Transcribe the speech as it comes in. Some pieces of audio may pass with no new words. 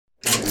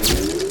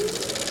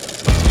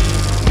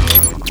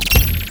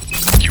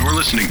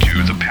listening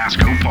to the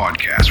Pasco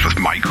Podcast with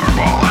Mike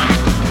Carballa.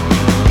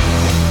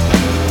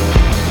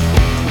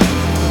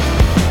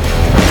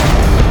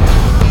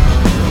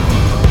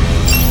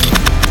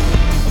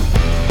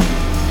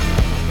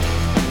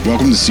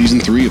 Welcome to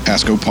Season 3 of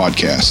Pasco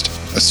Podcast,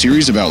 a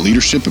series about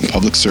leadership and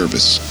public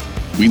service.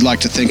 We'd like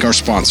to thank our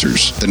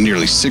sponsors, the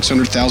nearly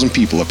 600,000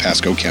 people of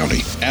Pasco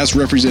County, as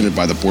represented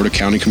by the Board of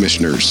County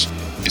Commissioners.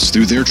 It's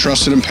through their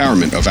trust and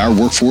empowerment of our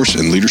workforce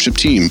and leadership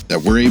team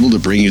that we're able to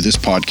bring you this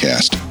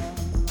podcast.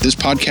 This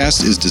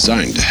podcast is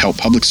designed to help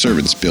public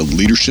servants build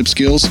leadership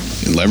skills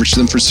and leverage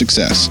them for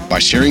success by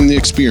sharing the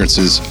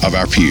experiences of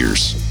our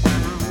peers.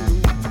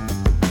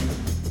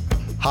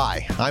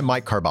 Hi, I'm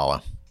Mike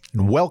Carballa,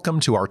 and welcome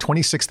to our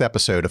 26th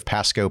episode of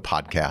Pasco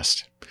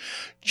Podcast.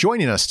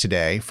 Joining us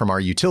today from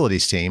our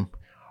utilities team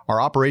are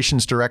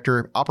Operations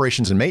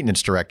and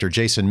Maintenance Director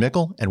Jason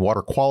Mickle and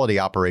Water Quality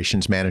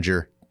Operations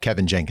Manager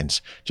Kevin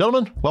Jenkins.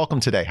 Gentlemen, welcome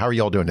today. How are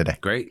you all doing today?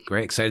 Great.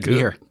 Excited to be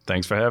here.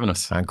 Thanks for having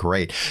us.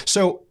 Great.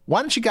 So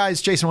why don't you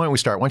guys, Jason, why don't we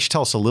start? Why don't you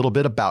tell us a little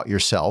bit about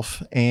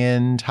yourself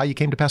and how you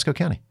came to Pasco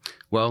County?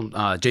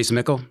 Well, Jason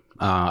Mickle,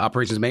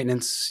 Operations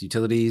Maintenance,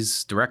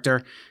 Utilities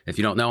Director. If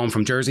you don't know, I'm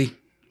from Jersey.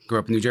 Grew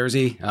up in New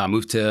Jersey.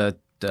 Moved to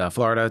the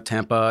Florida,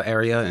 Tampa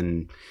area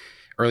in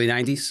early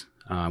 90s.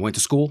 Went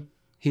to school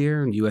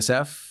here in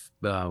USF.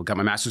 Got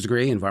my master's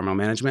degree in environmental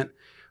management.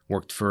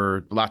 Worked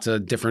for lots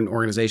of different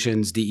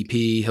organizations,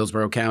 DEP,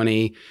 Hillsborough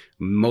County.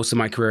 Most of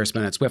my career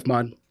spent at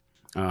SwiftMud.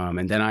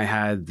 And then I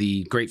had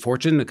the great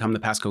fortune to come to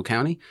Pasco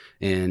County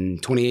in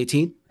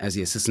 2018 as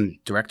the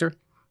assistant director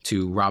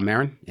to Rob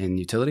Marin in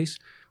utilities.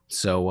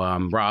 So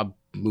Rob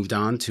moved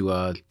on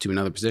to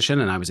another position,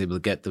 and I was able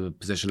to get the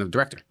position of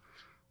director.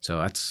 So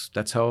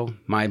that's how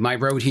my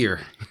road here.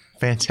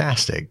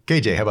 Fantastic.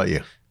 KJ, how about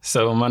you?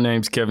 So my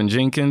name's Kevin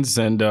Jenkins,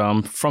 and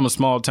I'm from a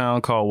small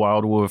town called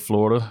Wildwood,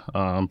 Florida.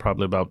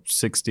 Probably about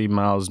 60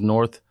 miles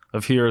north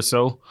of here or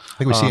so. I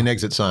think we see an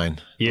exit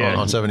sign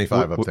on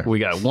 75 up there. We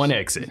got one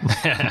exit.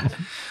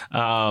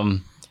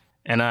 And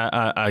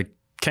I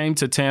came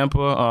to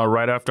Tampa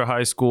right after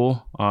high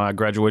school. I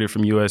graduated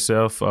from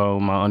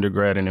USF, my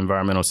undergrad in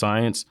environmental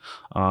science.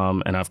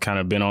 And I've kind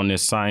of been on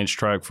this science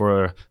track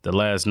for the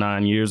last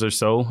 9 years or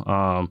so.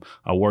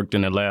 I worked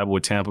in the lab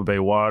with Tampa Bay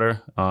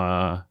Water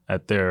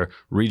at their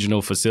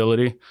regional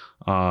facility.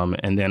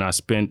 And then I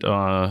spent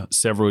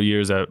several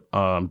years at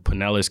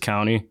Pinellas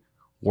County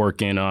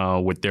working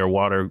with their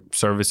water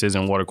services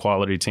and water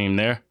quality team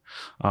there.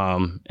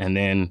 And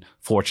then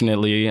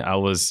fortunately, I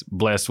was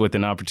blessed with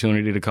an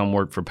opportunity to come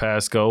work for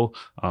Pasco,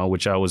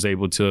 which I was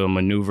able to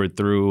maneuver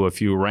through a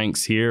few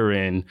ranks here.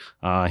 And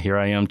here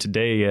I am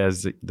today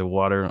as the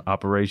water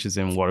operations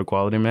and water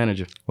quality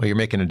manager. Well, you're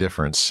making a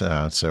difference.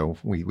 So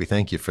we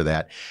thank you for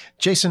that.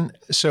 Jason,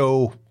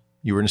 so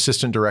you were an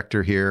assistant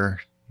director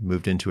here,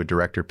 moved into a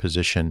director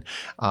position.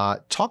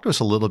 Talk to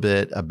us a little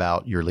bit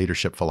about your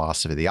leadership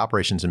philosophy. The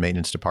operations and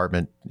maintenance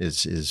department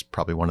is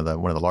probably one of the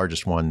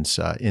largest ones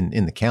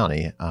in the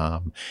county,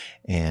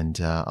 and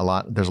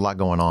there's a lot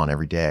going on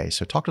every day.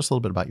 So talk to us a little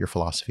bit about your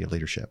philosophy of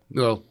leadership.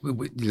 Well,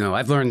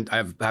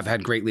 I've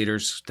had great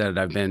leaders that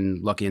I've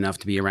been lucky enough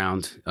to be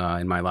around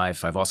in my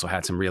life. I've also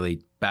had some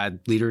really bad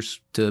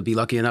leaders to be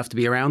lucky enough to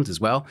be around as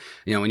well.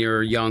 You know, when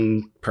you're a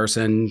young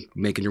person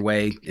making your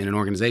way in an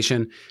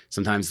organization,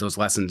 sometimes those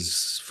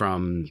lessons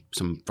from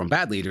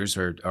bad leaders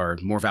are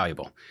more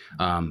valuable.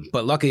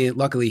 But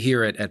luckily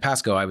here at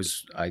Pasco,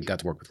 I got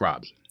to work with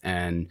Rob,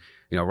 and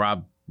you know,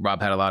 Rob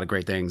had a lot of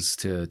great things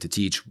to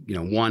teach. You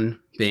know, one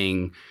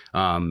being,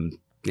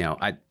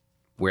 I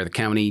wear the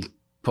county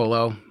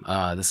polo.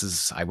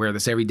 I wear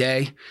this every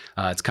day.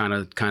 It's kind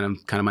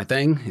of my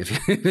thing.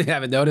 If you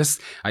haven't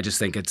noticed, I just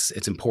think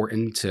it's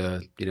important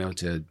to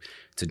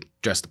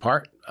dress the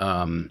part.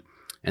 And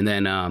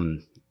then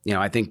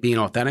I think being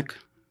authentic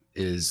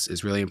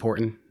is really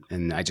important.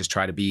 And I just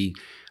try to be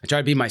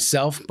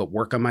myself, but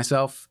work on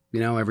myself,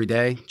 every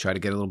day. Try to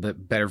get a little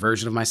bit better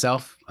version of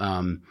myself.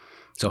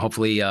 So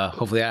hopefully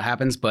that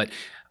happens. But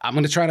I'm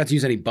going to try not to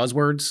use any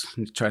buzzwords,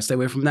 try to stay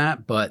away from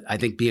that. But I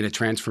think being a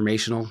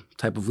transformational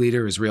type of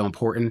leader is real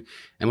important.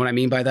 And what I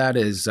mean by that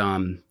is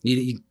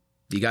you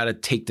got to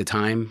take the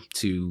time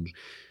to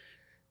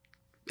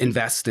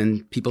invest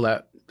in people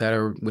that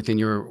are within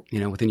your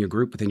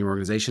group, within your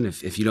organization.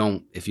 If you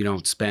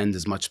don't spend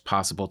as much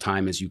possible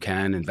time as you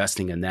can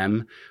investing in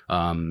them,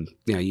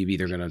 they're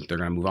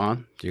gonna move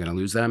on, you're gonna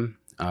lose them,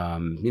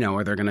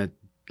 or they're gonna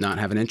not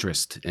have an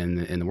interest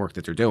in the work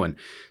that they're doing.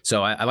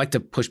 So I like to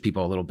push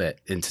people a little bit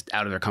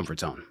out of their comfort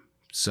zone.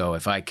 So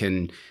if I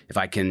can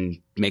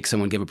make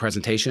someone give a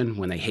presentation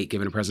when they hate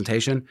giving a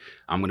presentation,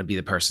 I'm going to be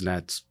the person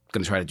that's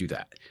going to try to do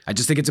that. I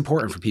just think it's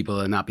important for people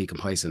to not be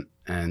complacent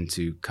and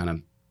to kind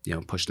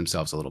of push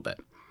themselves a little bit.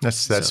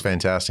 That's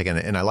fantastic.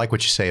 And I like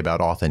what you say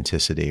about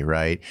authenticity,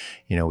 right?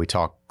 We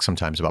talk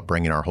sometimes about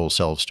bringing our whole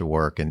selves to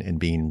work and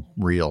being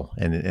real.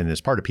 And as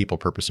part of people,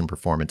 purpose, and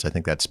performance, I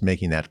think that's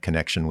making that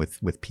connection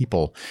with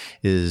people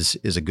is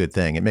a good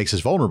thing. It makes us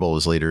vulnerable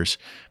as leaders,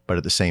 but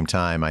at the same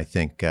time, I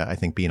think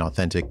being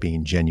authentic,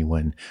 being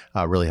genuine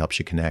really helps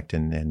you connect.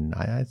 And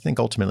I think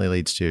ultimately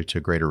leads to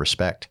greater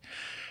respect.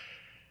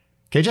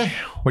 KJ,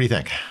 what do you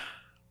think?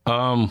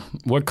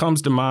 What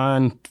comes to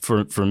mind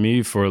for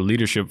me for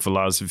leadership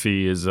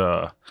philosophy is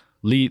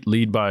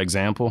lead by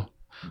example.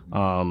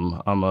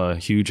 I'm a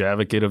huge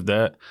advocate of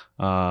that.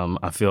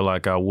 I feel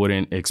like I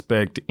wouldn't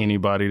expect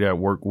anybody that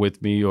worked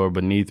with me or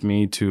beneath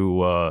me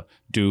to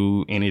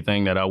do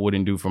anything that I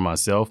wouldn't do for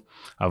myself.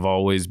 I've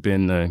always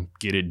been the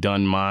get it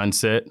done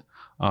mindset.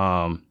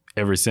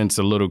 Ever since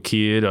a little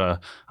kid, I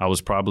was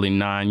probably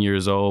 9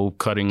 years old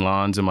cutting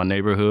lawns in my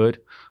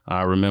neighborhood.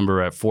 I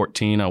remember at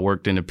 14, I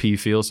worked in the pea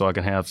field so I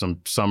can have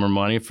some summer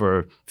money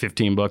for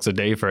 $15 a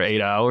day for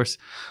 8 hours.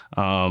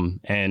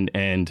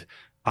 And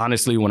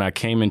honestly, when I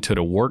came into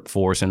the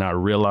workforce and I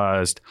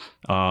realized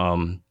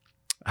how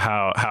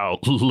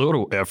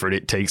little effort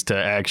it takes to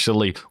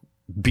actually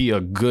be a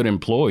good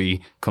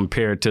employee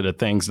compared to the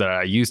things that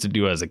I used to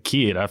do as a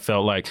kid, I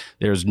felt like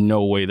there's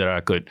no way that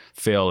I could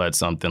fail at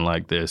something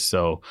like this.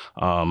 So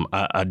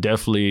I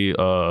definitely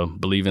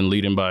believe in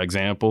leading by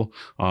example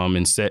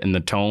and setting the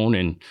tone.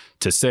 And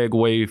to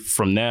segue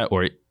from that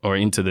or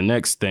into the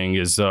next thing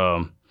is,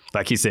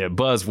 like he said,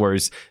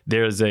 buzzwords.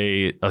 There's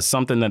a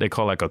something that they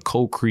call like a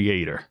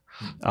co-creator.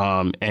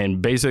 And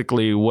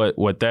basically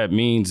what that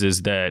means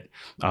is that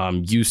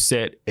you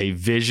set a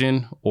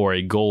vision or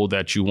a goal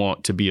that you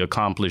want to be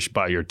accomplished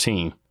by your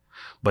team.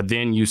 But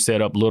then you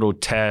set up little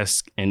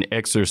tasks and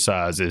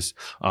exercises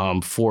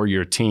for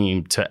your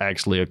team to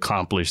actually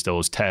accomplish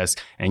those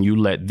tasks, and you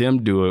let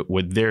them do it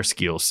with their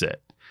skill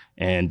set.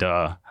 And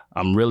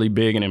I'm really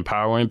big in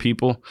empowering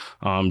people.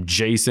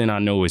 Jason, I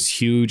know, is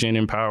huge in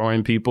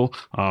empowering people.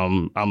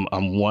 I'm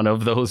one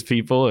of those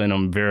people, and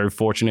I'm very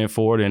fortunate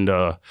for it.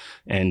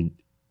 And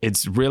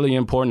it's really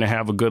important to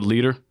have a good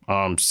leader,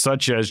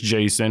 such as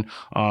Jason,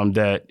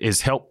 that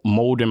is helped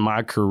molding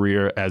my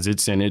career as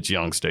it's in its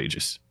young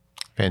stages.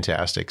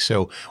 Fantastic.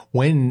 So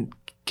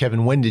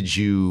Kevin, when did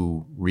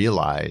you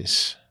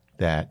realize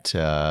that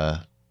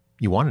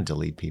you wanted to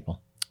lead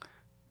people?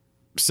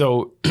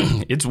 So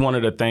it's one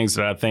of the things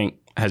that I think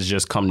has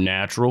just come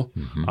natural.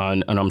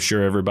 Mm-hmm. And I'm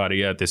sure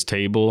everybody at this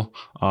table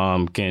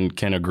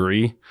can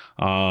agree.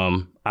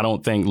 I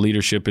don't think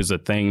leadership is a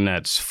thing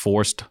that's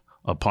forced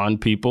upon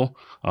people.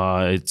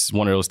 It's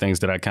one of those things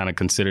that I kind of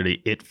consider the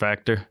it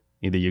factor.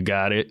 Either you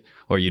got it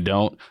or you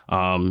don't.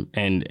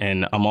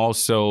 And I'm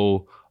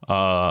also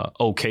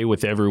okay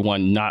with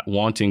everyone not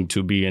wanting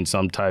to be in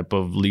some type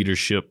of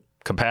leadership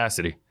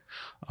capacity.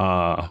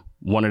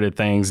 One of the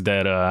things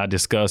that I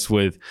discussed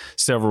with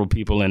several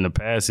people in the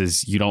past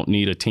is you don't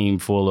need a team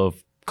full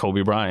of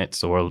Kobe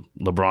Bryants or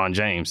LeBron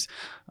James.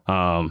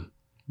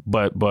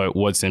 But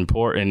what's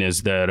important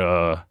is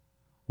that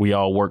we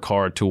all work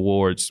hard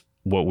towards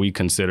what we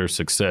consider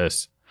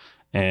success.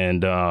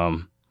 And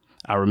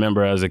I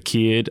remember as a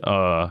kid,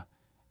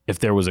 if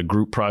there was a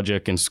group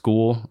project in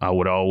school, I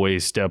would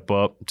always step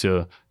up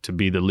to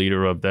be the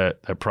leader of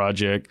that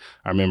project.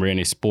 I remember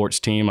any sports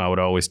team, I would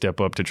always step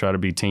up to try to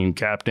be team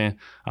captain.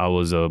 I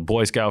was a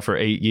Boy Scout for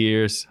 8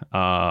 years.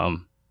 I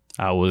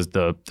was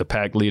the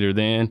pack leader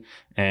then.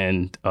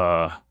 And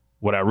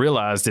what I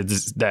realized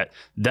is that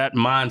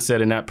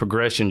mindset and that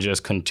progression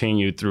just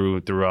continued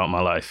throughout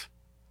my life.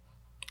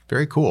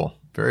 Very cool.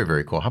 Very,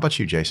 very cool. How about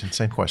you, Jason?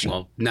 Same question.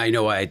 Well, now you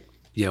know why.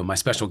 My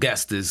special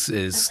guest is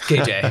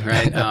KJ,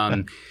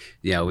 right?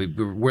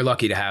 We're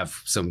lucky to have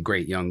some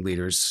great young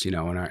leaders, in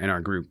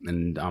our group,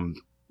 and I'm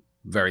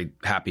very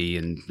happy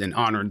and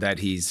honored that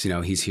he's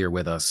here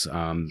with us,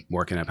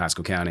 working at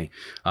Pasco County.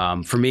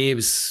 For me, it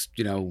was,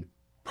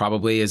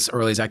 probably as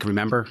early as I can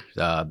remember,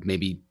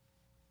 maybe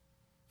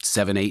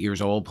 7, 8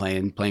 years old,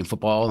 playing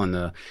football on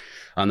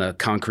the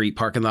concrete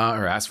parking lot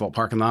or asphalt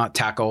parking lot.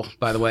 Tackle,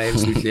 by the way, it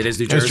is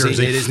New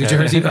Jersey. It is New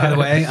Jersey, by the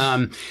way.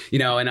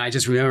 And I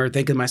just remember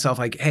thinking to myself,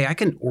 like, hey, I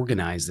can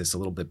organize this a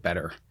little bit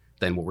better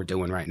than what we're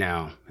doing right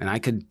now. And I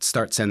could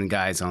start sending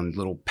guys on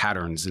little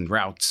patterns and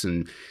routes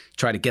and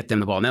try to get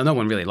them the ball. Now, no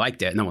one really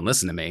liked it. No one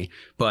listened to me.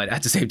 But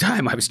at the same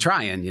time, I was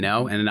trying,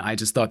 and I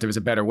just thought there was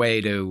a better way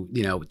to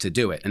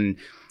do it. And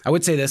I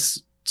would say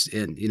this,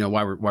 and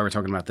why we're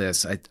talking about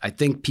this, I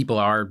think people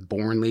are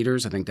born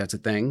leaders. I think that's a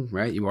thing,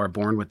 right? You are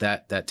born with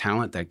that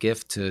talent, that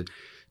gift to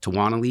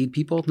want to lead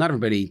people. Not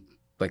everybody,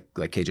 like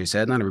KJ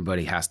said, not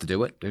everybody has to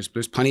do it. There's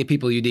plenty of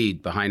people you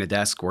need behind a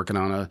desk working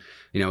on a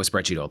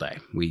spreadsheet all day.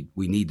 We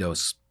need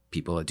those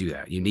people that do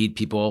that. You need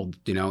people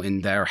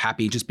and they're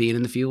happy just being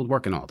in the field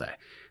working all day.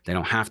 They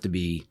don't have to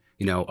be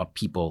a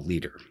people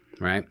leader,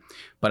 right?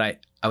 But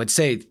I would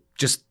say,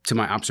 just to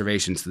my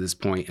observations to this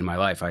point in my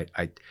life, I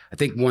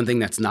think one thing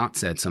that's not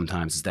said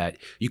sometimes is that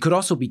you could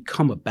also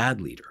become a bad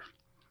leader.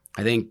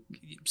 I think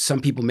some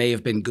people may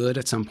have been good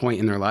at some point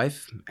in their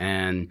life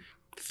and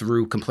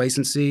through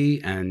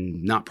complacency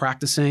and not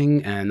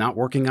practicing and not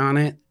working on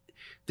it,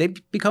 they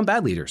become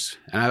bad leaders.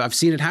 And I've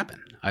seen it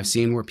happen. I've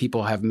seen where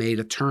people have made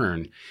a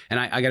turn. And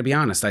I got to be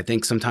honest, I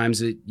think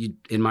sometimes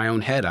in my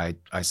own head,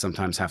 I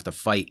sometimes have to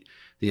fight,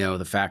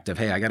 the fact of,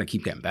 hey, I got to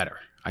keep getting better.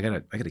 I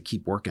got to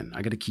keep working.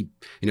 I got to keep,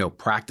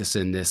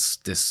 practicing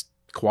this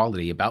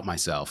quality about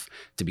myself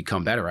to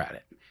become better at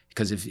it.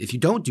 Because if you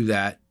don't do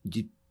that,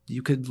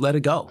 you could let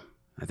it go.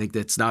 I think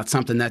that's not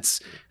something that's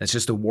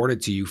just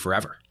awarded to you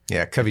forever.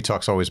 Yeah, Covey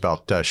talks always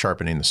about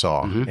sharpening the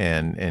saw,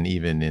 and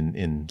even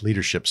in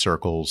leadership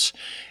circles,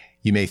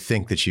 you may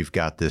think that you've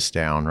got this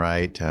down,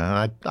 right?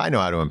 I know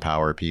how to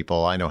empower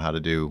people. I know how to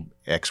do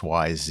X,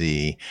 Y,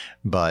 Z.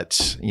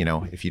 But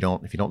if you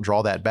don't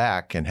draw that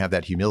back and have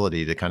that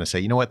humility to kind of say,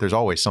 you know what, there's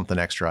always something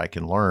extra I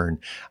can learn.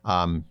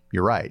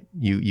 You're right.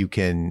 You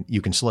can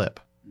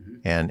slip.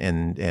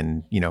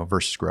 And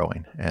versus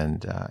growing,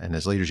 and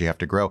as leaders you have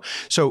to grow.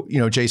 So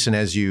Jason,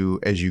 as you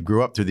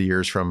grew up through the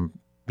years from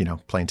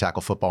playing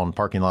tackle football in the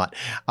parking lot,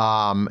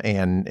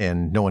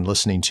 and no one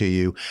listening to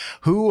you,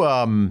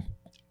 who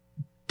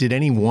did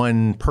any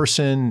one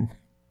person,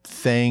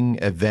 thing,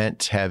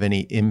 event have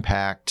any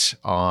impact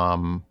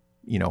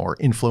or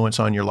influence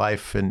on your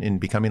life in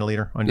becoming a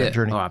leader on that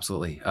journey? Oh,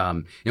 absolutely.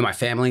 My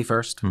family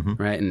first,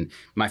 right? And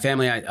my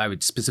family, I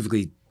would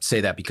specifically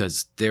say that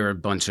because they're a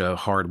bunch of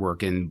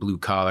hardworking, blue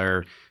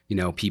collar,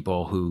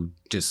 people who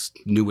just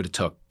knew what it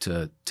took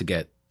to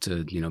get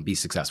to, be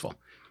successful.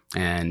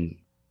 And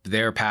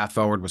their path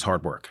forward was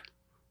hard work,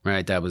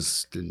 right? That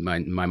was my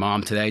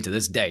mom today, to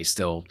this day,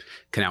 still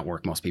can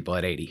outwork most people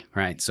at 80,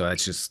 right? So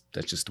that's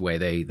just the way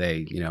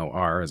they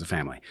are as a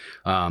family.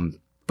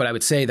 But I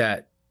would say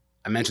that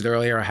I mentioned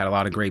earlier, I had a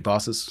lot of great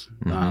bosses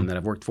that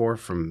I've worked for.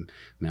 From,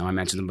 I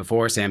mentioned them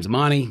before, Sam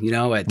Zamani,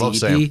 at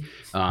DEP,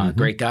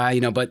 great guy,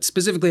 But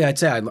specifically, I'd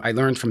say I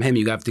learned from him.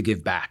 You have to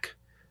give back.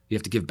 You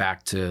have to give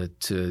back to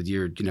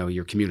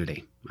your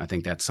community. I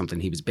think that's something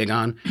he was big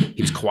on.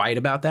 He was quiet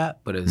about that,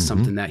 but it's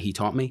something that he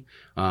taught me.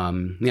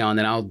 And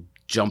then I'll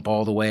jump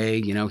all the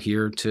way,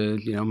 here to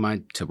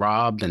to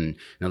Rob and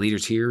the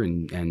leaders here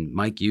and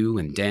Mike, you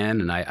and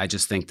Dan, and I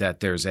just think that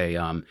there's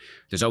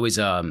always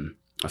a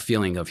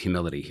feeling of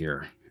humility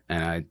here,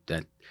 and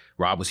that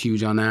Rob was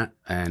huge on that,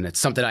 and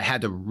it's something I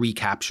had to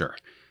recapture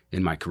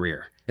in my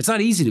career. It's not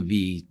easy to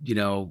be,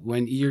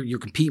 when you're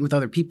competing with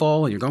other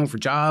people and you're going for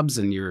jobs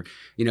and you're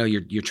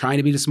trying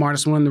to be the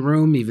smartest one in the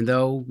room, even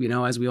though,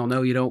 as we all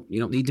know, you don't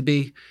need to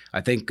be.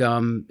 I think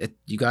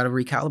you got to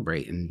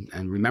recalibrate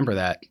and remember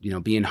that,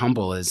 being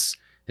humble is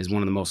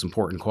one of the most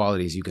important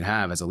qualities you can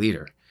have as a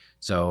leader.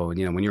 So,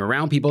 when you're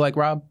around people like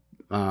Rob,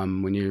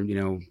 when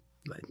you're,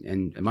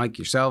 and Mike,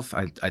 yourself,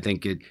 I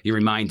think you're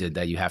reminded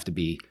that you have to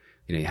be,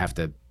 you have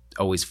to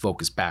always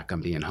focus back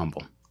on being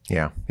humble.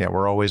 Yeah,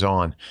 we're always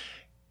on.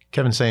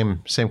 Kevin,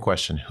 same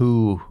question.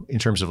 Who, in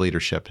terms of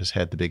leadership, has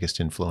had the biggest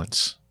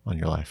influence on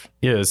your life?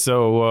 Yeah,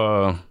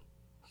 so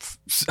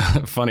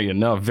funny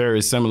enough,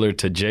 very similar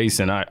to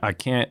Jason, I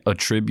can't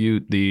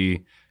attribute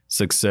the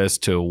success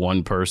to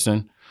one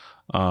person.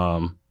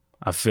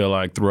 I feel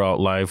like throughout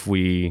life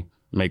we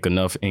make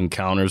enough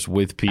encounters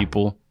with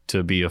people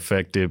to be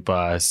affected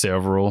by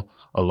several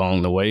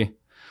along the way.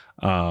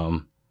 I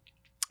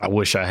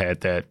wish I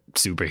had that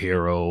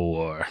superhero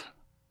or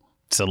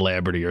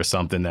celebrity or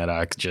something that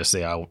I could just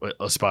say I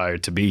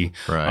aspired to be.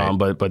 Right.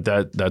 But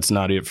that's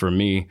not it for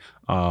me.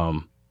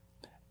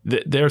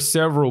 There are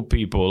several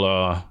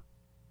people,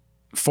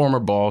 former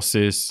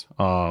bosses,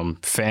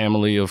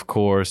 family, of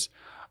course.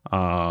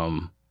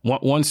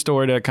 One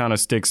story that kind of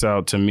sticks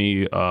out to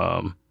me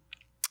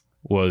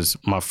was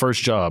my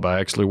first job.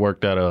 I actually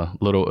worked at a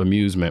little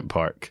amusement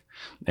park,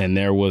 and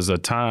there was a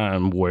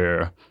time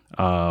where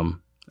I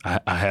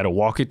had a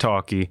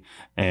walkie-talkie,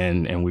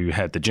 and we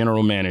had the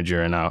general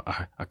manager, and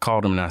I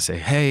called him and I say,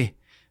 hey,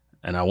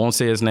 and I won't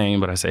say his name,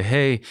 but I say,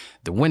 hey,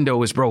 the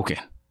window is broken.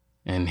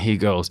 And he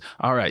goes,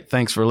 all right,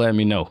 thanks for letting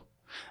me know.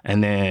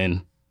 And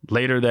then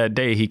later that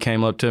day, he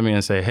came up to me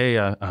and said, hey,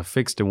 I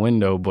fixed the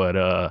window,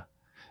 but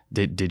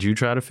did you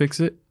try to fix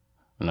it?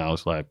 And I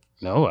was like,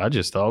 no, I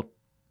just thought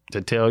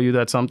to tell you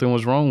that something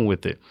was wrong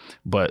with it.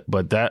 But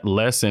that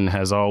lesson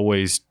has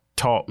always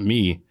taught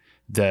me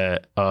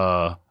that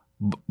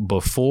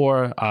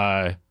before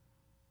I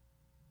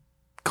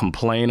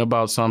complain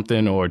about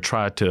something or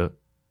try to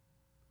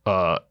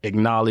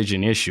acknowledge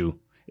an issue,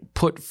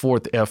 put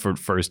forth effort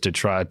first to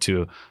try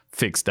to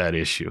fix that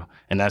issue.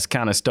 And that's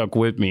kind of stuck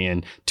with me.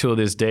 And till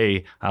this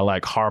day, I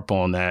harp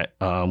on that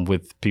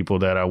with people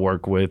that I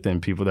work with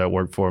and people that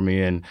work for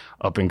me and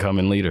up and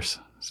coming leaders.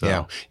 So.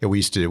 Yeah. We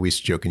used to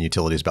joke in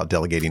utilities about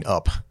delegating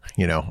up,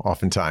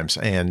 oftentimes.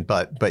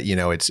 But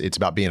it's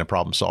about being a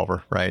problem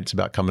solver, right? It's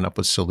about coming up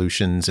with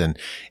solutions and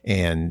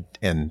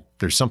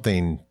there's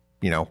something,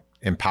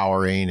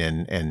 empowering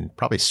and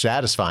probably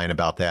satisfying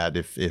about that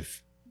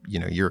if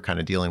you're kind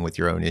of dealing with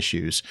your own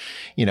issues,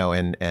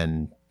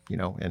 that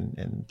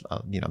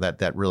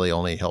really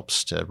only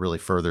helps to really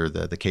further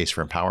the case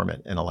for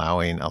empowerment and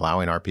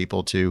allowing our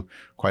people to,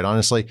 quite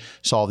honestly,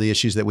 solve the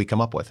issues that we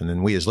come up with. And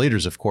then we as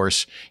leaders, of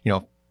course,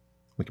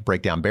 we can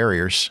break down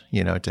barriers,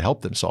 to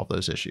help them solve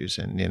those issues.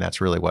 And that's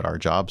really what our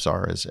jobs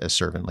are as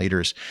servant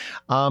leaders.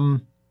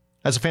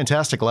 That's a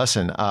fantastic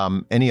lesson.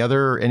 Any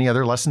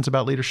other lessons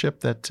about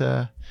leadership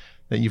that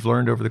you've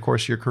learned over the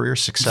course of your career?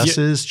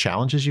 Successes,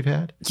 challenges you've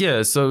had?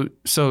 Yeah. So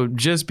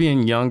just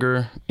being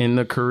younger in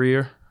the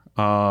career,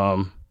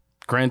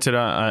 granted,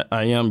 I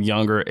am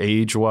younger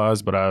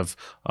age-wise, but I've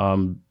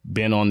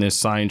been on this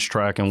science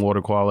track in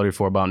water quality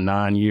for about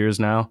 9 years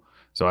now.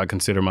 So I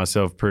consider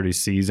myself pretty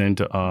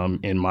seasoned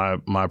in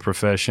my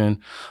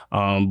profession.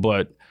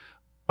 But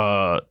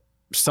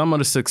some of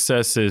the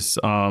successes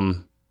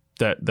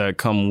that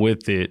come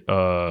with it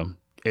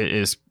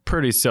is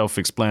pretty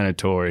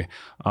self-explanatory.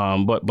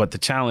 But the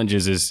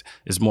challenges is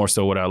more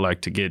so what I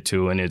like to get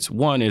to. And it's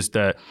one is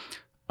that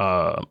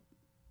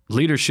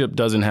leadership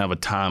doesn't have a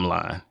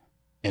timeline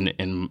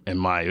in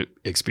my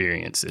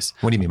experiences.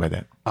 What do you mean by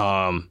that?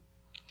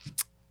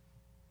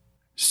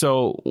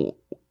 So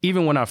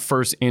even when I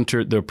first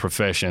entered the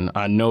profession,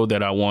 I know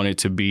that I wanted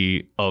to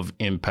be of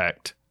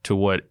impact to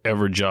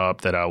whatever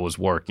job that I was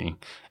working.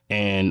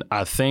 And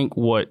I think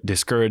what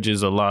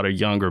discourages a lot of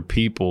younger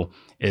people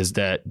is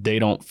that they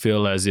don't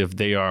feel as if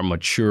they are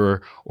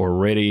mature or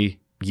ready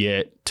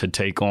yet to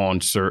take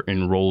on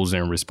certain roles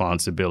and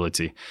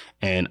responsibility.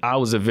 And I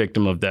was a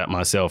victim of that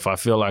myself. I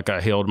feel like I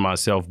held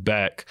myself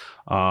back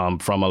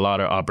from a lot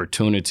of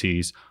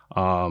opportunities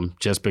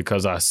just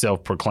because I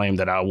self-proclaimed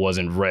that I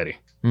wasn't ready.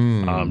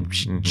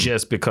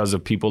 Just because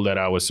of people that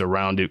I was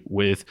surrounded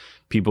with,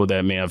 people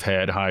that may have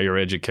had higher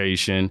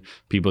education,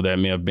 people that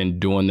may have been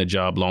doing the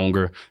job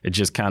longer. It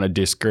just kind of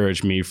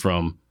discouraged me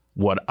from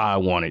what I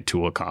wanted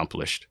to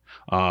accomplish.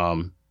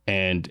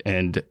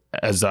 And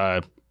as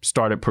I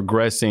started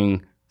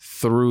progressing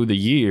through the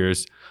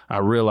years, I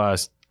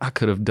realized I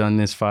could have done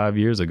this 5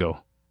 years ago.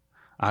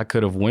 I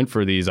could have went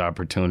for these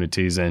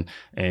opportunities and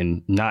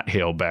not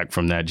held back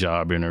from that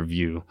job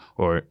interview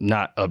or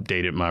not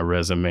updated my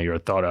resume or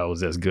thought I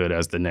was as good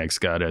as the next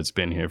guy that's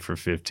been here for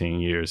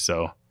 15 years.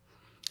 So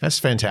that's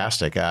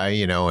fantastic.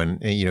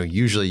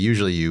 Usually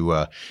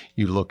you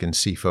look and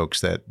see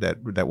folks that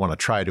want to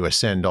try to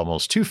ascend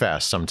almost too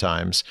fast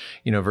sometimes,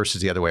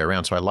 versus the other way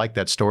around. So I like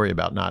that story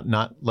about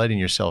not letting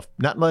yourself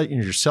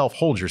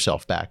hold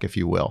yourself back, if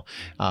you will.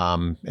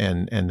 And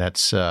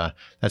that's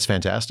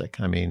fantastic.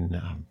 I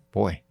mean,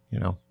 boy,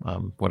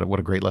 what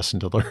a great lesson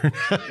to learn,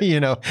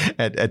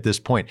 at this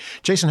point.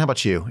 Jason, how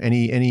about you?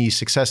 Any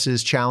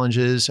successes,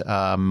 challenges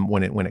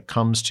when it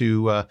comes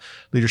to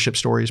leadership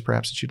stories,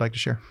 perhaps, that you'd like to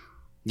share?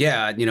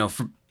 Yeah,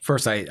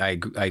 first I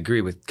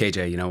agree with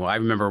KJ. I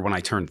remember when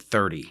I turned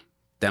 30,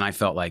 then I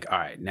felt like, all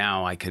right,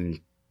 now I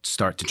can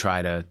start to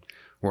try to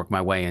work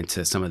my way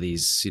into some of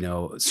these,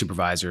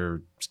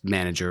 supervisor,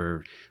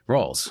 manager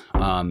roles.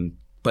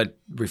 But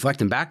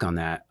reflecting back on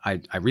that, I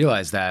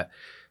realized that,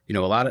 a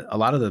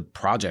lot of the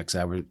projects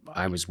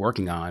I was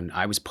working on,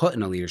 I was put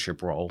in a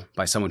leadership role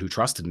by someone who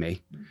trusted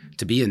me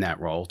to be in that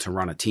role, to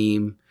run a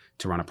team,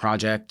 to run a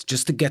project,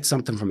 just to get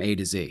something from A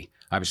to Z.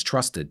 I was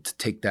trusted to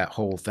take that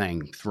whole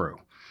thing through.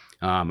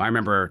 I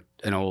remember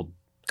an old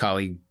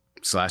colleague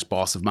 /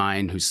 boss of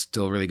mine, who's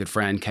still a really good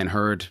friend, Ken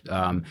Hurd.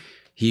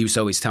 He used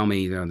to always tell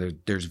me,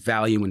 there's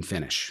value in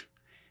finish.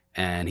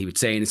 And he would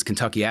say in his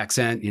Kentucky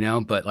accent,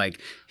 but like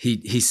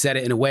he said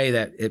it in a way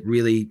that it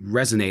really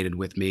resonated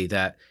with me,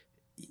 that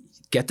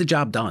get the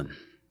job done.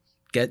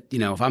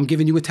 If I'm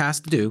giving you a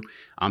task to do,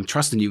 I'm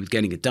trusting you with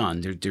getting it done.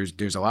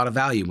 There's a lot of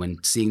value when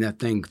seeing that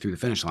thing through the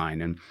finish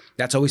line. And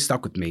that's always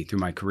stuck with me through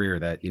my career,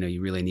 that,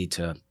 you really need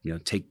to,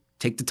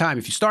 take the time.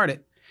 If you start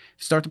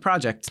the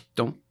project,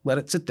 don't let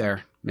it sit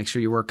there. Make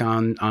sure you work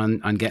on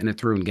getting it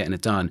through and getting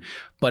it done.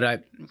 But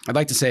I'd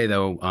like to say,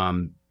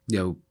 though,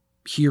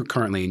 here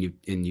currently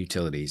in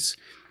utilities,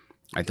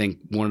 I think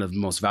one of the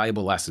most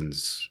valuable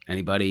lessons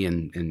anybody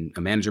in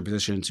a manager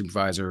position,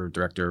 supervisor,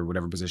 director,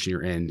 whatever position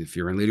you're in, if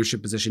you're in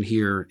leadership position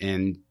here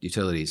in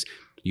utilities,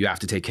 you have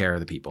to take care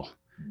of the people,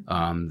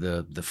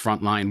 the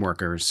frontline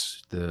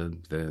workers,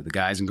 the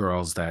guys and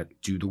girls that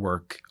do the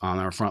work on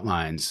our front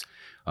lines.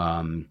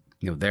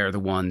 They're the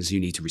ones you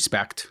need to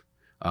respect,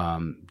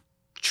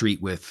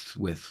 treat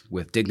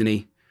with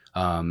dignity,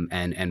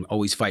 and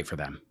always fight for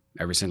them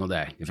every single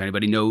day. If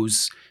anybody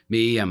knows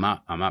me, I'm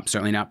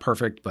certainly not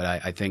perfect, but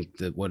I think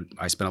that what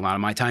I spend a lot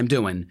of my time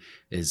doing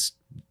is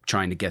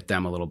trying to get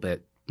them a little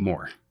bit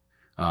more.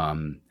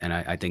 And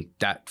I think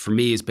that for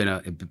me has been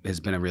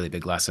a really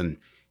big lesson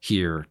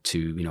here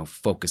to,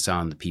 focus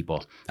on the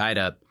people. I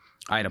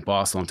had a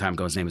boss a long time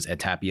ago. His name was Ed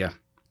Tapia.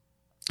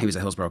 He was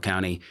at Hillsborough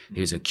County.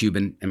 He was a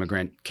Cuban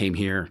immigrant, came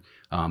here,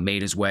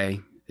 made his way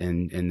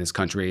in this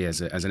country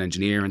as an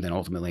engineer, and then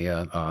ultimately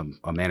a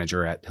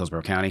manager at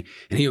Hillsborough County.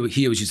 And he always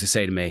used to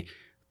say to me,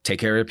 take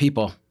care of your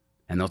people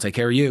and they'll take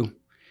care of you.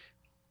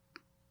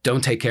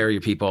 Don't take care of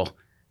your people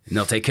and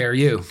they'll take care of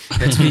you.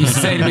 That's what he used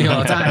to say to me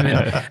all the time. And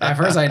at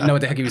first I didn't know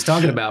what the heck he was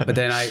talking about, but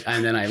then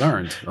I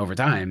learned over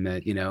time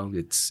that,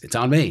 it's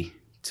on me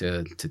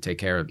to take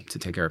care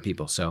of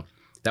people. So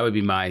that would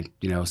be my,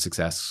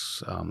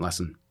 success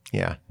lesson.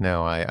 Yeah,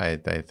 no, I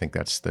think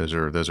those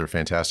are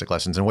fantastic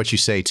lessons. And what you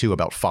say too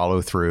about follow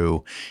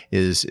through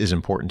is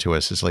important to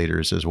us as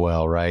leaders as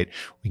well, right?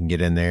 We can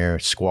get in there,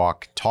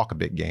 squawk, talk a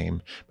big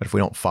game, but if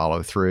we don't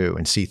follow through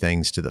and see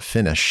things to the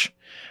finish,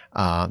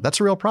 that's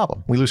a real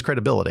problem. We lose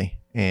credibility.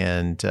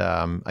 And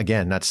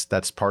again,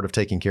 that's part of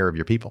taking care of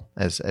your people,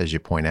 as you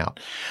point out.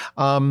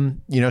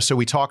 So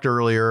we talked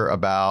earlier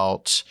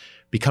about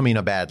becoming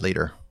a bad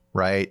leader.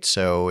 Right.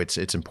 So it's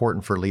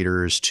important for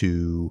leaders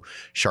to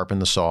sharpen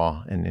the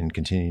saw and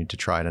continue to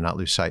try to not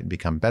lose sight and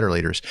become better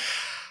leaders.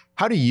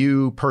 How do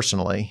you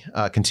personally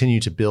continue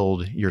to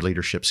build your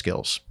leadership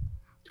skills?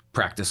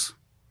 Practice.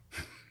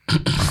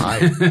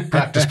 Right.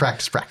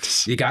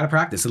 Practice. You got to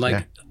practice.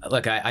 And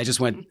look, I just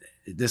went,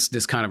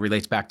 this kind of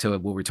relates back to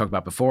what we talked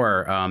about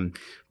before.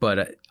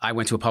 But I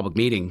went to a public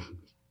meeting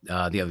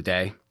the other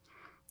day,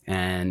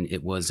 and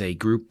it was a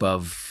group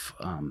of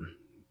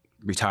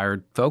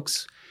retired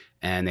folks.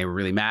 And they were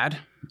really mad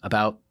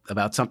about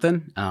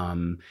something,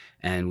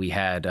 and we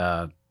had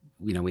an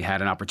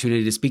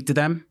opportunity to speak to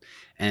them,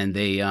 and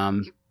they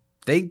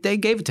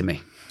gave it to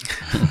me.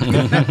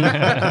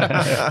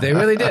 They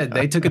really did.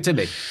 They took it to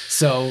me.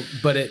 So,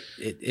 but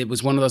it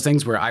was one of those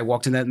things where I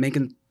walked into that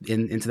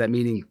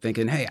meeting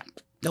thinking, hey,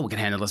 no one can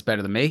handle this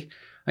better than me.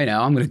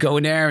 I'm going to go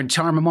in there and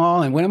charm them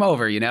all and win them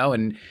over.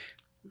 And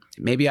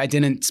maybe I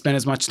didn't spend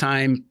as much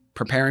time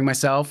preparing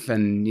myself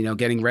and,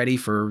 getting ready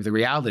for the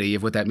reality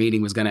of what that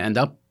meeting was going to end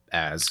up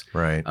as.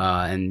 Right.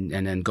 And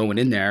then going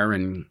in there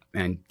and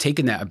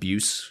taking that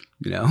abuse,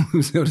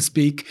 so to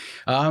speak.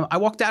 I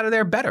walked out of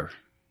there better.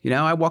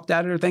 I walked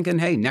out of there thinking,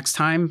 hey, next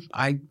time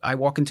I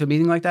walk into a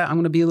meeting like that, I'm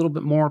going to be a little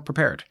bit more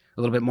prepared,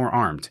 a little bit more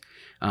armed.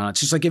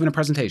 It's just like giving a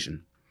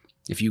presentation.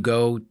 If you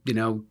go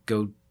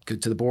to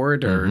the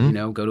board or,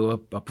 go to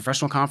a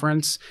professional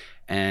conference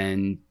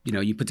and,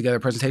 you put together a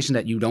presentation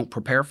that you don't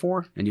prepare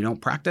for and you don't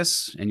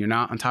practice and you're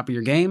not on top of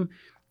your game,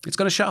 it's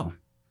going to show.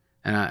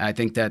 And I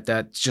think that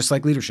that's just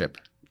like leadership.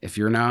 If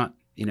you're not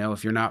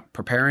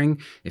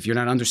preparing, if you're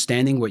not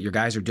understanding what your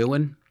guys are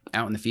doing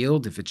out in the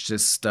field, if it's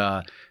just,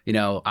 I'm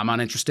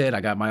uninterested, I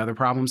got my other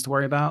problems to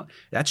worry about,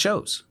 that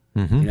shows.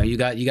 Mm-hmm. You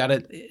got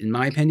to, in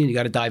my opinion, you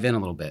got to dive in a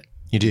little bit.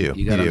 You do.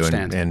 You got to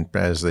understand. And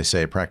as they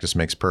say, practice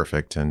makes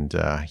perfect. And,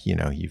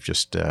 you've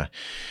just,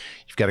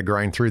 you've got to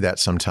grind through that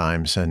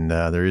sometimes. And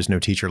there is no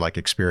teacher like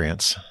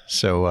experience.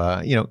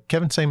 So,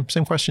 Kevin, same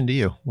question to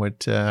you. What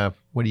do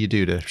you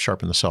do to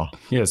sharpen the saw?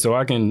 Yeah, so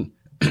I can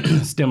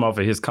stem off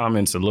of his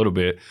comments a little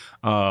bit.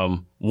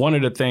 One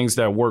of the things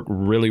that work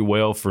really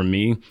well for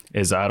me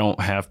is I don't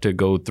have to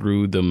go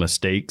through the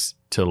mistakes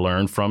to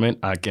learn from it.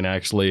 I can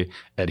actually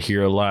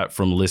adhere a lot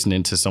from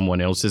listening to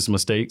someone else's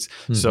mistakes.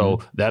 Mm-hmm.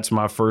 So that's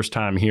my first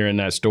time hearing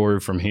that story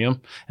from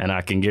him. And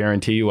I can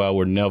guarantee you I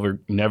would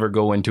never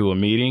go into a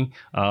meeting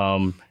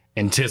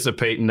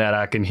anticipating that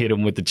I can hit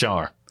him with the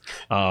charm.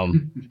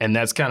 And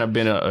that's kind of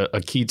been a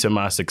key to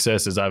my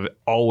success is I've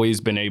always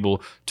been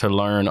able to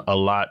learn a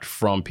lot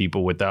from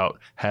people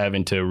without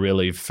having to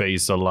really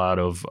face a lot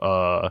of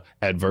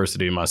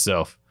adversity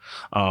myself.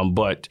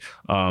 But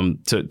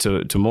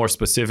to more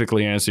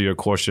specifically answer your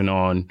question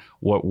on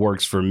what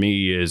works for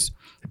me is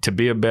to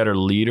be a better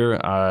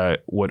leader, I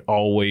would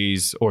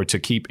always, or to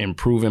keep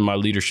improving my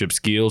leadership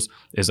skills,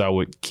 is I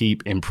would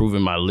keep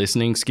improving my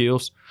listening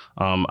skills.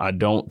 I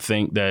don't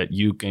think that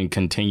you can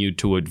continue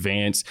to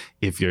advance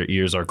if your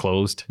ears are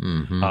closed.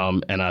 Mm-hmm.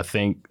 And I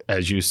think,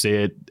 as you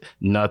said,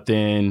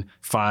 nothing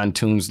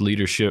fine-tunes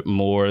leadership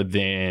more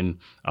than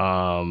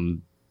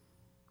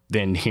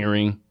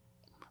hearing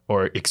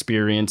or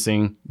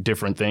experiencing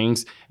different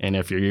things. And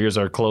if your ears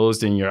are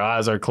closed and your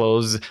eyes are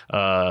closed,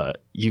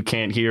 you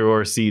can't hear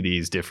or see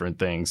these different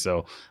things.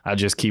 So I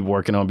just keep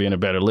working on being a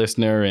better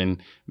listener and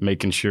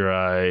making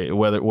sure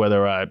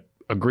whether I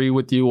agree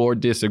with you or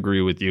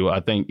disagree with you,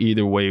 I think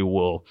either way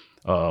will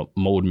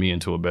mold me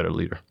into a better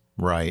leader.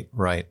 Right.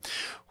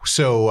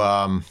 So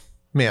let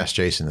me ask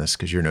Jason this,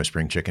 because you're no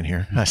spring chicken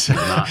here. We were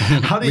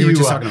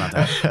just talking about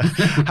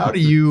that. How do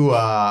you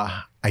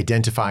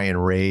identify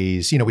and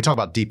raise, we talk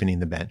about deepening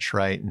the bench,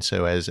 right? And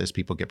so as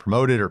people get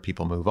promoted or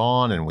people move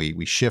on and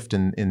we shift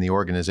in the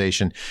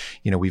organization,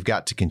 we've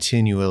got to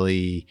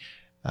continually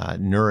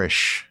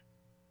nourish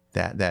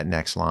that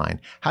next line.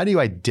 How do you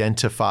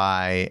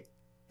identify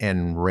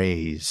and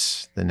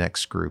raise the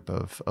next group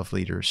of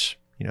leaders,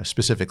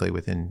 specifically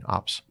within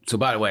ops? So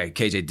by the way,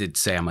 KJ did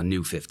say I'm a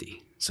new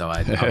 50. So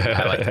I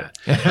like that.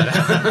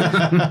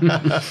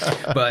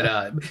 But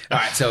all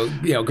right, so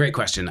great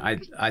question.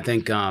 I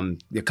think a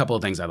couple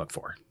of things I look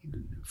for.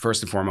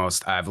 First and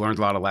foremost, I've learned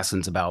a lot of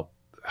lessons about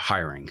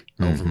hiring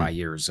over my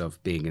years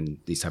of being in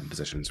these type of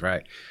positions.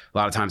 Right, a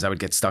lot of times I would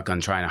get stuck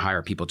on trying to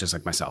hire people just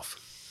like myself.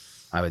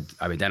 I would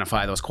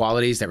identify those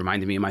qualities that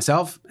reminded me of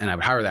myself, and I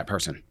would hire that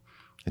person.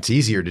 It's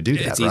easier to do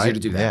that. It's easier to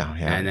do that.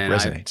 Yeah, and then it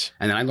resonates.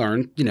 And then I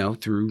learned,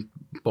 through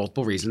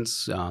multiple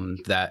reasons,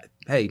 that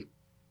hey,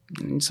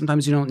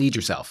 sometimes you don't need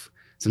yourself.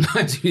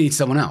 Sometimes you need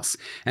someone else.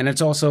 And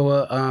it's also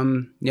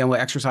a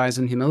exercise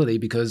in humility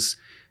because,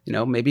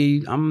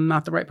 maybe I'm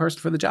not the right person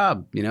for the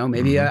job.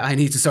 Maybe I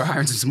need to start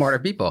hiring some smarter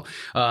people.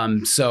 I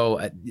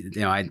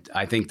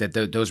think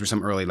that those were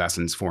some early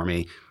lessons for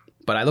me.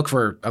 But I look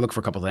for a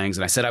couple of things,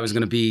 and I said I was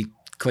going to be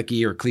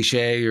clicky or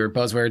cliche or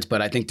buzzwords, but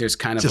I think there's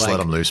kind of just let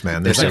them loose,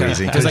 man. They're so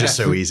easy. They're just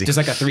so easy. Just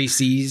like a 3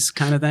 C's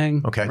kind of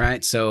thing. Okay.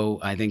 Right. So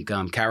I think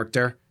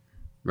character,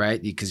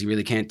 right? Because you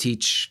really can't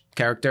teach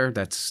character.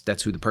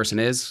 That's who the person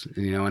is.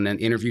 And then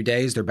interview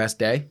day is their best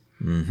day.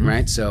 Mm-hmm.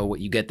 Right. So what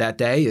you get that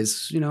day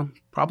is,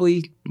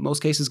 probably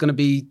most cases going to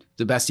be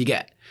the best you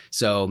get.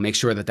 So make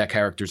sure that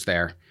character's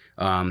there.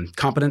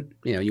 Competent,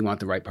 you want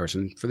the right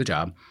person for the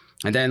job.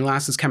 And then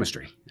last is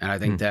chemistry. And I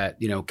think that,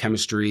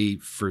 chemistry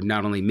for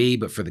not only me,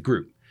 but for the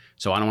group.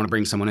 So I don't want to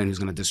bring someone in who's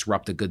going to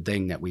disrupt a good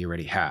thing that we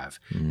already have.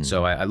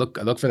 So I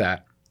look for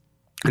that.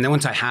 And then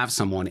once I have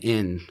someone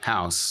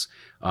in-house,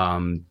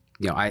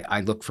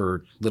 I look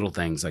for little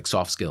things like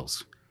soft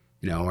skills,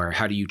 or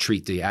how do you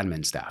treat the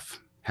admin staff?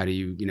 How do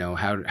you,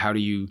 how do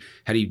you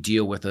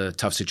deal with a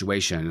tough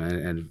situation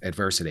and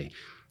adversity?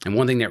 And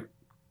one thing that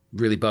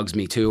really bugs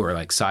me too are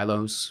like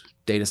silos.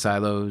 Data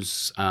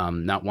silos,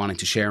 not wanting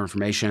to share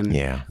information.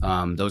 Yeah.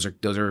 Those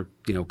are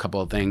a couple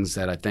of things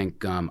that I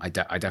think I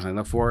definitely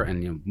look for.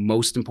 And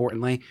most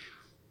importantly,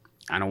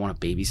 I don't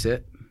want to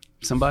babysit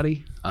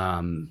somebody.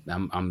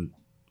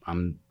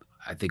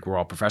 I think we're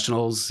all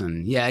professionals,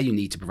 and you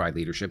need to provide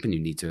leadership and you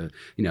need to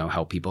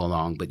help people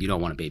along, but you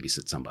don't want to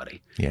babysit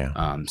somebody. Yeah.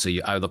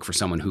 I look for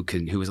someone who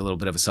is a little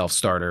bit of a self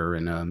starter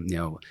and a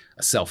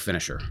self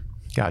finisher.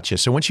 Gotcha.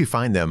 So once you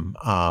find them,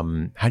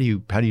 how do you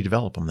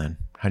develop them then?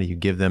 How do you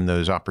give them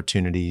those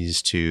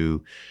opportunities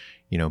to,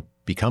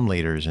 become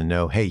leaders and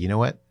know, hey, you know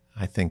what?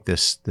 I think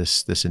this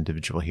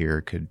individual here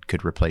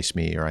could replace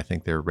me, or I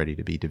think they're ready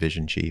to be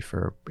division chief,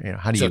 or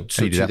how do you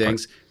do that? Two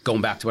things.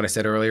 Going back to what I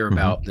said earlier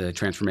about the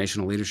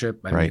transformational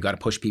leadership, I mean, you got to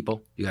push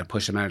people. You got to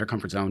push them out of their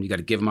comfort zone. You got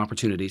to give them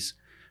opportunities,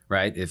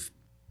 right? If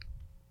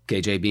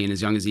KJ being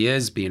as young as he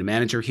is, being a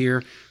manager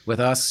here with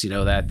us,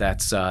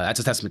 that's a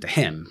testament to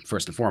him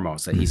first and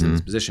foremost that he's in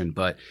this position.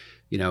 But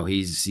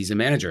he's a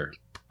manager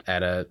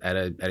at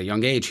a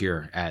young age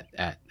here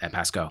at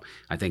Pasco.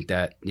 I think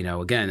that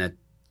again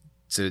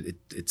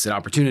it's an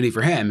opportunity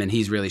for him, and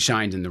he's really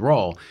shined in the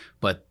role.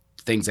 But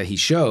things that he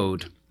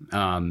showed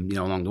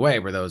along the way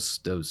were those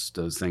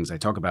things I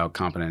talk about,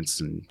 competence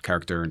and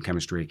character and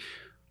chemistry.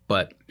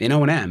 But in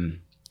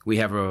O&M, we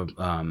have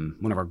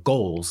one of our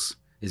goals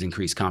is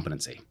increased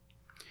competency.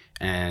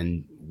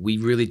 And we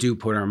really do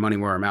put our money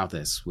where our mouth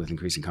is with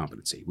increasing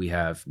competency. We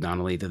have not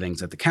only the things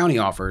that the county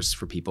offers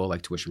for people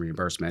like tuition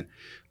reimbursement,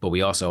 but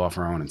we also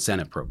offer our own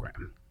incentive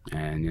program.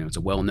 And it's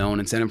a well-known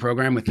incentive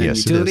program within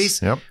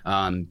utilities. Yep.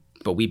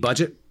 But we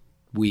budget,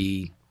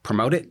 we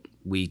promote it,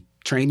 we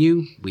train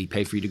you, we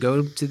pay for you to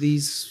go to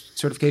these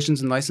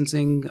certifications and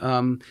licensing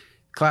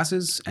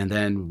classes, and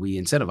then we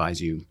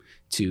incentivize you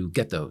to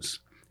get those.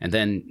 And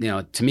then,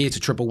 to me, it's a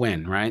triple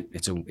win, right?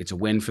 It's a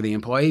win for the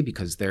employee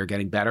because they're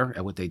getting better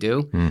at what they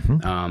do.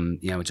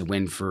 It's a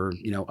win for,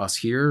 us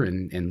here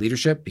in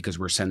leadership because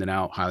we're sending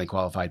out highly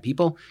qualified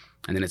people.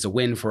 And then it's a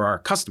win for our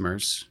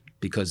customers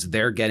because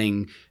they're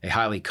getting a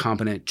highly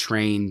competent,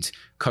 trained,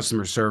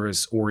 customer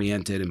service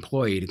oriented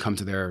employee to come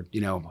to their,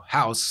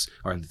 house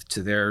or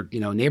to their,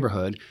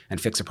 neighborhood and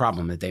fix a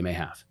problem that they may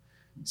have.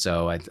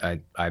 So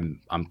I'm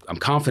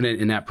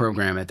confident in that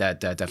program that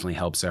definitely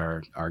helps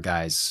our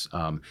guys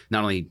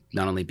not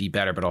only be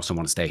better but also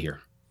want to stay here.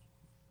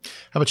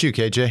 How about you,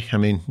 KJ? I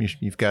mean,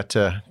 you've got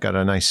a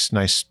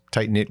nice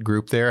tight knit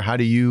group there. How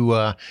do you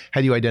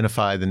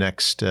identify the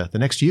next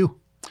you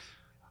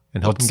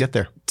and help them get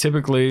there?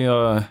 Typically,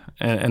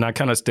 and I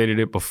kind of stated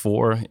it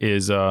before,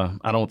 is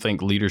I don't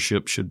think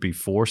leadership should be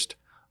forced.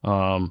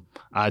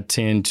 I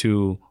tend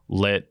to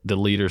let the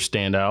leader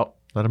stand out.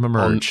 Let them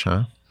emerge,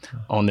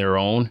 on their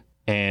own.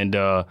 And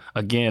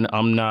again,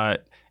 I'm not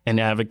an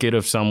advocate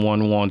if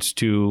someone wants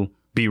to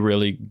be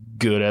really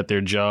good at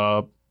their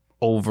job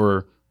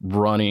over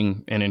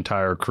running an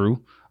entire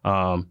crew.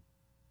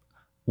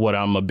 What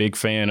I'm a big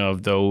fan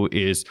of, though,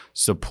 is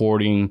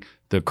supporting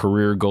the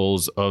career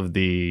goals of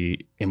the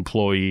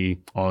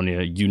employee on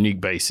a unique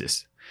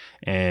basis.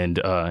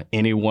 And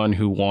anyone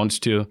who wants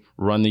to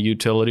run the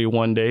utility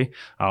one day,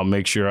 I'll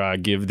make sure I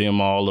give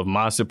them all of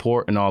my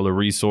support and all the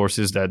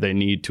resources that they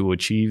need to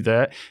achieve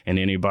that. And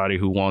anybody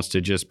who wants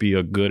to just be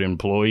a good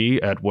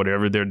employee at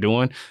whatever they're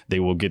doing, they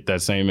will get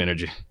that same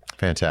energy.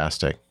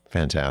 Fantastic.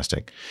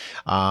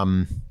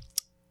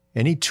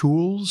 Any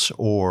tools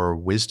or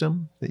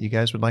wisdom that you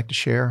guys would like to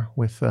share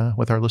with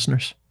our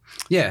listeners?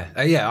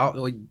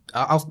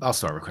 I'll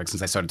start real quick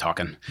since I started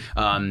talking.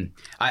 I'm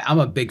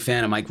a big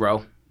fan of Mike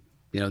Rowe.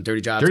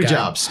 Dirty Jobs. Dirty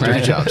Jobs.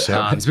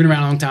 Yeah. He's been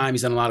around a long time.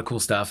 He's done a lot of cool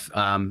stuff.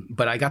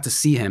 But I got to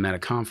see him at a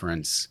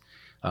conference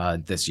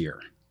this year,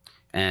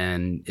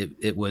 and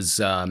it was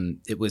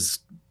everything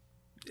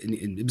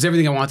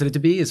I wanted it to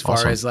be as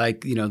far as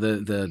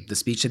the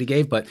speech that he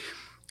gave. But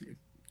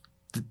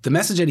the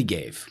message that he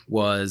gave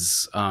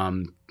was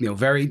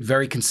very,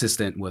 very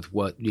consistent with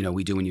what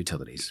we do in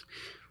utilities.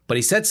 But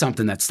he said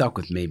something that stuck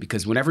with me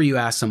because whenever you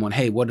ask someone,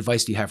 hey, what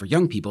advice do you have for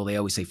young people? They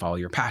always say, follow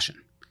your passion,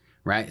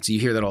 right? So you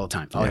hear that all the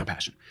time, follow your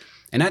passion.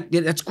 And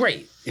that's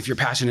great if your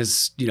passion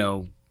is,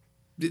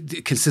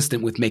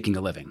 consistent with making a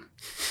living,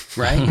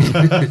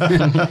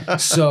 right?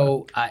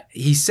 So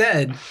he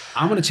said,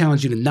 I'm going to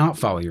challenge you to not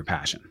follow your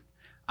passion.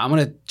 I'm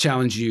going to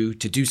challenge you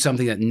to do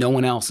something that no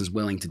one else is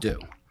willing to do.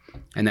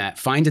 And that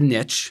find a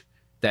niche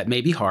that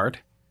may be hard,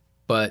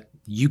 but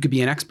you could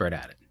be an expert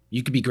at it.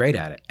 You could be great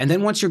at it. And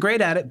then once you're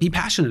great at it, be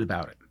passionate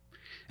about it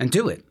and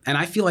do it. And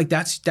I feel like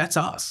that's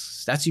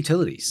us. That's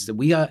utilities.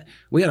 We got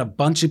a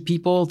bunch of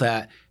people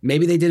that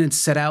maybe they didn't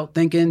set out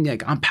thinking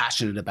like I'm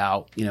passionate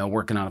about,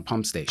 working on a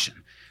pump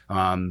station.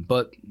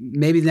 But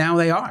maybe now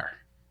they are.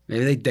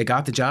 Maybe they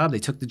got the job, they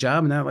took the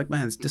job, and they're like,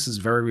 man, this is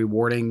very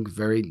rewarding,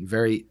 very,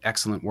 very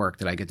excellent work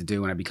that I get to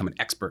do, and I become an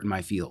expert in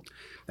my field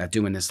at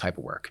doing this type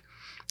of work.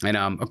 And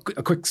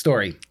a quick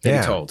story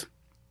that he told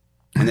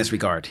in this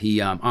regard. He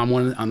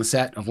on the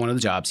set of one of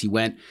the jobs, he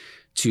went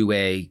to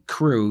a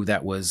crew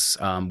that was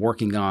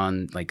working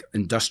on like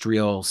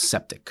industrial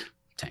septic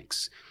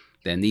tanks.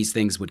 Then these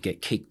things would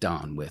get caked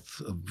on with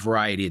a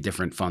variety of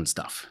different fun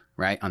stuff,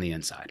 right, on the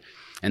inside.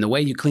 And the way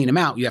you clean them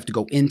out, you have to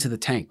go into the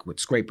tank with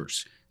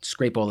scrapers,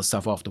 scrape all the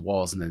stuff off the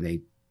walls, and then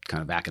they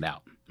kind of back it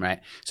out, right?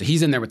 So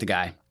he's in there with the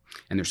guy,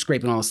 and they're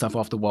scraping all the stuff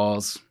off the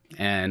walls.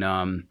 And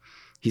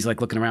he's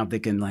like looking around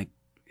thinking like,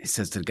 he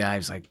says to the guy,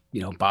 he's like,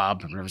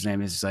 Bob, whatever his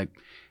name is, he's like,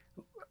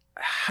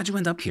 how'd you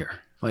end up here?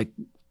 Like,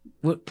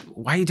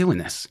 why are you doing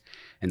this?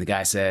 And the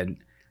guy said,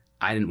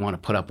 I didn't want to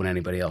put up with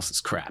anybody else's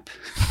crap.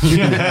 But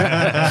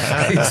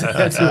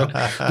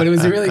it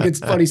was a really good,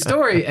 funny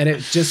story. And it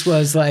just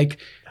was like,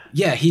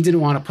 yeah, he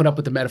didn't want to put up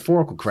with the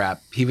metaphorical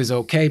crap. He was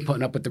okay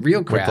putting up with the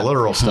real crap. With the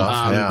literal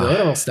stuff. The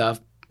literal stuff.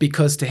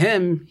 Because to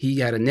him, he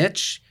had a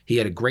niche, he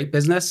had a great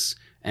business,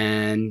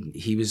 and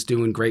he was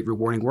doing great,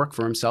 rewarding work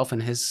for himself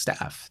and his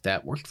staff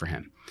that worked for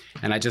him.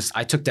 And I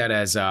took that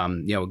as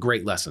a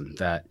great lesson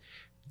that,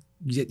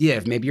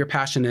 if maybe your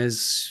passion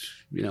is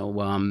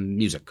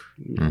music,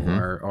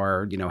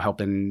 or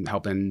helping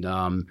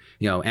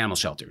animal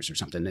shelters or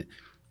something.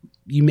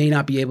 You may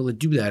not be able to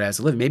do that as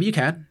a living. Maybe you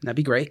can. That'd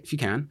be great if you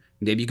can.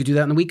 Maybe you could do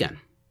that on the weekend,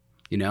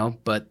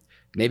 But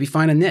maybe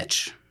find a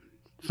niche.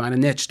 Find a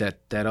niche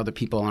that other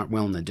people aren't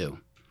willing to do.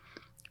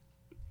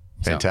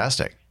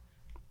 Fantastic.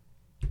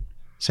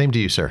 Same to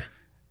you, sir.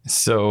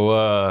 So,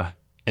 I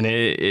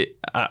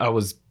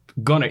was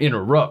gonna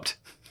interrupt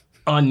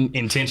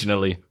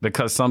unintentionally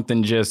because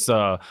something just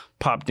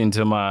popped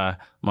into my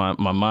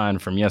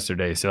mind from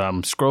yesterday. So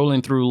I'm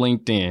scrolling through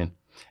LinkedIn,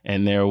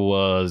 and there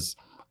was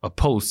a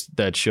post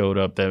that showed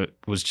up that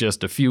was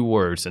just a few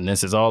words, and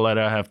this is all that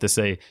I have to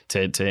say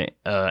to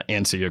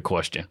answer your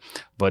question.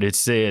 But it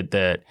said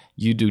that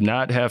you do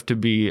not have to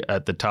be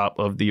at the top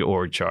of the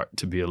org chart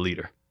to be a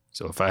leader.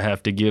 So if I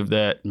have to give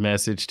that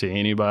message to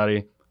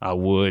anybody, I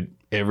would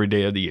every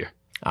day of the year.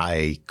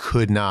 I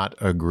could not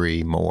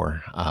agree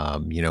more.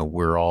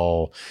 We're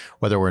all,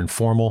 whether we're in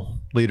formal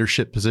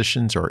leadership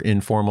positions or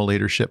informal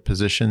leadership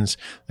positions,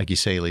 like you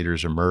say,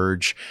 leaders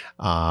emerge.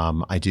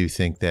 I do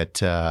think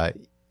that,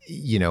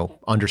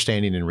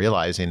 understanding and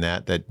realizing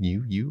that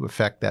you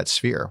affect that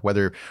sphere,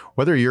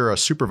 whether you're a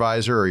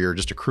supervisor or you're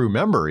just a crew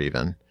member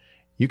even,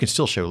 you can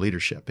still show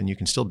leadership and you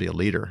can still be a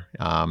leader.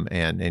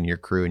 And your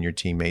crew and your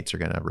teammates are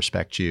going to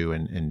respect you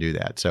and do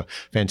that. So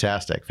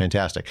fantastic.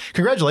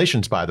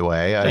 Congratulations, by the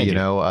way.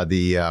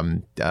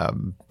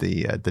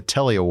 The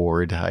Telly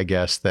Award, I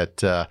guess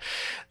that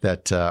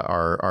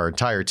our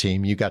entire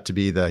team, you got to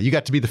be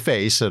the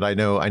face. And I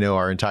know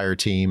our entire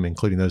team,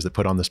 including those that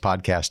put on this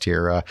podcast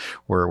here,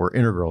 were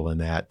integral in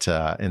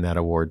that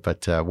award.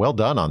 But well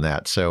done on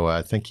that. So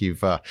I think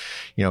you've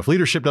if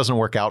leadership doesn't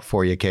work out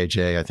for you,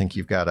 KJ, I think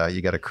you got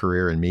a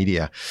career in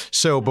media.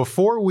 So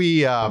before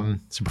we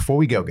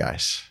go,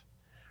 guys,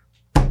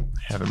 I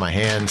have in my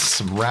hands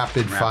some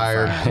rapid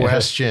fire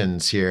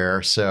questions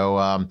here.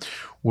 So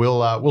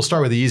we'll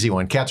start with the easy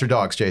one. Cats or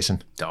dogs,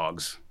 Jason?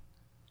 Dogs.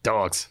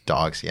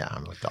 Yeah,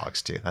 I'm with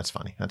dogs too. That's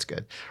funny. That's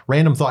good.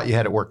 Random thought you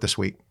had at work this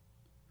week,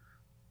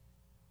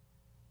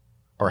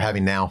 or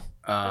having now?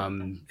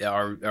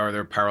 Are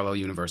there parallel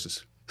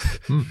universes?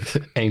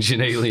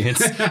 Ancient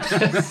aliens. On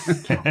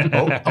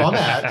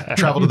that,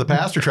 travel to the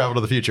past or travel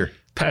to the future?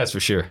 Past for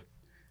sure.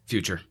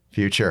 Future.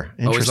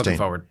 Interesting.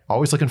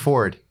 Always looking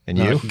forward. And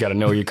you? Got to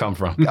know where you come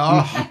from.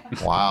 Oh,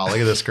 wow. Look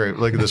at this group.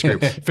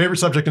 Favorite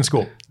subject in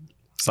school?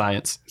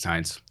 Science.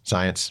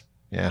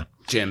 Yeah.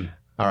 Gym.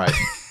 All right.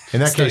 In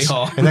that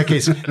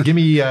case, give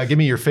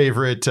me your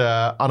favorite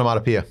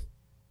onomatopoeia.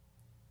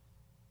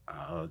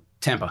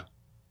 Tampa.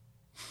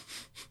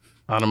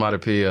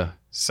 Onomatopoeia.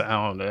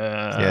 Sound.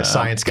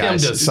 Science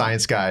guys. PEMDAS.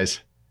 Science guys.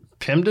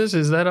 PEMDAS?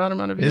 Is that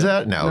onomatopoeia? Is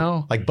that?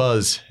 No. Like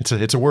buzz.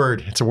 It's a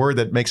word. It's a word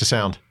that makes a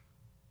sound.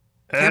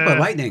 Tampa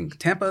Lightning.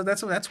 Tampa.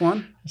 That's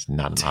one. It's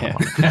not an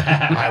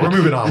onomatopoeia. All right, we're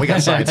moving on. We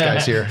got science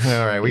guys here.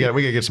 All right, we got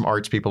to get some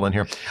arts people in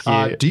here.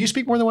 Do you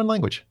speak more than one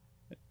language?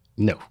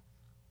 No.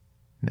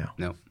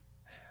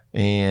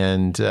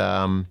 And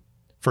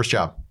first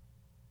job?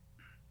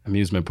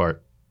 Amusement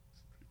park.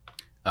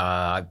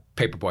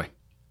 Paperboy.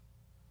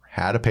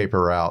 Had a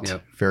paper route.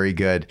 Yep. Very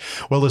good.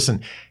 Well,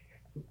 listen,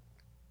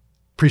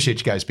 appreciate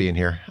you guys being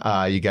here.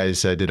 You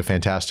guys did a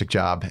fantastic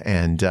job,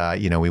 and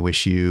we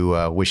wish you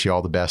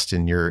all the best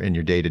in your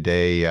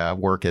day-to-day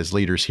work as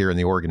leaders here in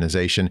the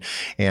organization.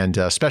 And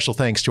special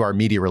thanks to our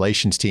media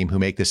relations team who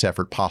make this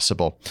effort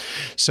possible.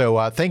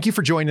 So thank you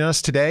for joining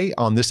us today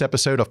on this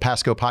episode of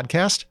Pasco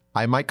Podcast.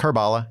 I'm Mike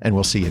Karbala, and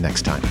we'll see you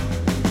next time.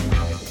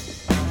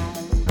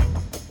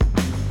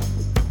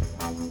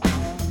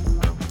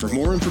 For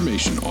more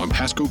information on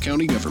Pasco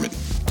County government,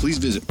 please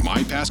visit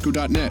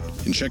mypasco.net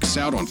and check us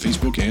out on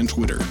Facebook and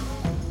Twitter.